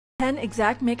10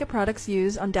 exact makeup products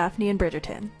used on Daphne and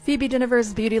Bridgerton. Phoebe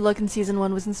Dynevor's beauty look in season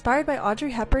 1 was inspired by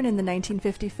Audrey Hepburn in the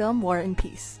 1950 film War and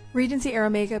Peace. Regency-era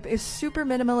makeup is super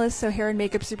minimalist, so hair and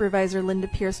makeup supervisor Linda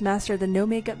Pierce mastered the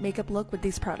no-makeup look with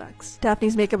these products.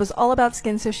 Daphne's makeup was all about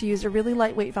skin, so she used a really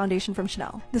lightweight foundation from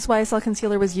Chanel. This YSL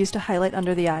concealer was used to highlight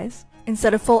under the eyes.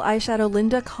 Instead of full eyeshadow,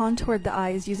 Linda contoured the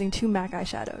eyes using 2 MAC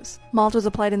eyeshadows. Malt was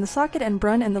applied in the socket and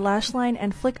brun in the lash line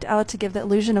and flicked out to give the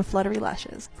illusion of fluttery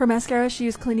lashes. For mascara, she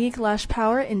used Clinique Lash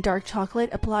Power in dark chocolate,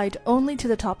 applied only to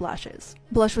the top lashes.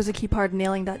 Blush was a key part in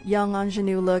nailing that young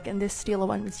ingenue look, and this Stila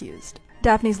one was used.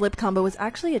 Daphne's lip combo was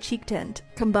actually a cheek tint,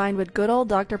 combined with good old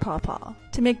Dr. Pawpaw.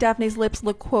 To make Daphne's lips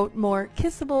look, quote, more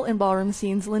kissable in ballroom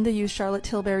scenes, Linda used Charlotte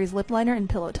Tilbury's lip liner and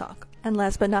Pillow Talk. And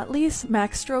last but not least,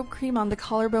 MAC Strobe Cream on the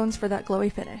collarbones for that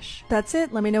glowy finish. That's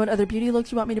it. Let me know what other beauty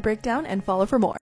looks you want me to break down, and follow for more.